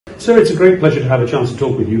Sir, it's a great pleasure to have a chance to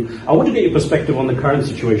talk with you. I want to get your perspective on the current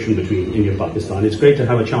situation between India and Pakistan. It's great to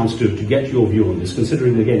have a chance to get your view on this,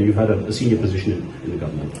 considering, again, you've had a senior position in the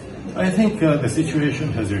government. I think the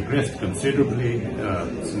situation has regressed considerably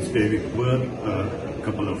since David Word a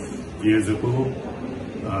couple of years ago.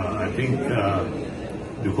 I think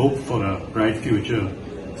the hope for a bright future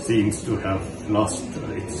seems to have lost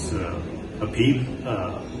its appeal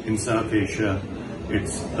in South Asia.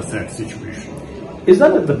 It's a sad situation. Is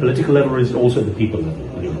that at the political level or is it also at the people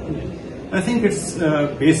level, in your opinion? I think it's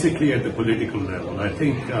basically at the political level. I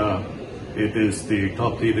think it is the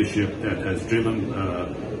top leadership that has driven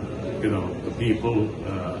the people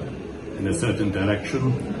in a certain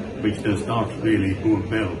direction, which does not really bode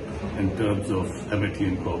well in terms of amity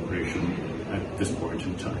and cooperation at this point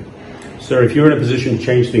in time. Sir, if you're in a position to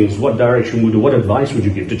change things, what advice would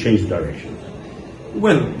you give to change the direction?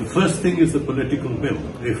 Well, the first thing is the political will.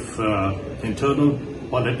 If internal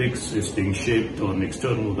politics is being shaped on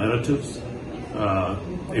external narratives,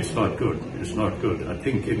 it's not good. It's not good. I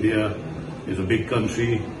think India is a big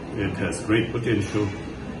country. It has great potential.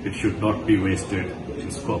 It should not be wasted in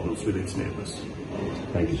squabbles with its neighbors.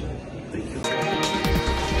 Thank you, sir. Thank you.